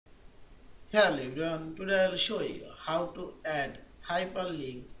Hello everyone, today I will show you how to add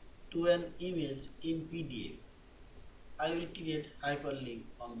hyperlink to an image in PDF. I will create hyperlink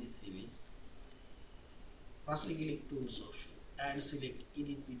on this image. Firstly click Tools option and select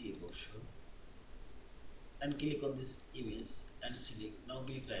Edit PDF option and click on this image and select. Now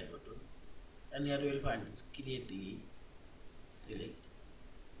click right button and here you will find this Create Link. Select.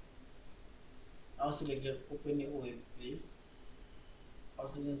 Now select your Open a web page.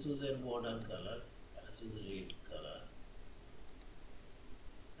 Also you can choose your border color and choose red color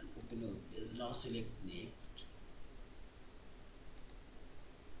and open a web page. Now select Next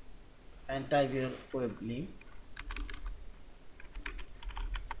and type your web link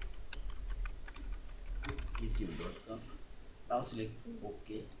youtube.com. Now select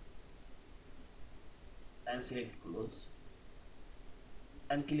OK and select close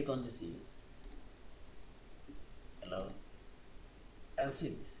and click on this image. Allow and see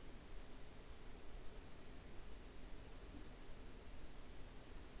this.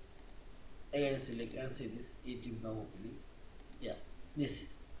 Again select and see this YouTube now opening. Yeah, this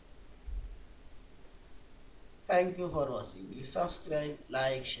is. Thank you for watching. Please subscribe,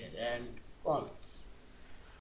 like, share and comments.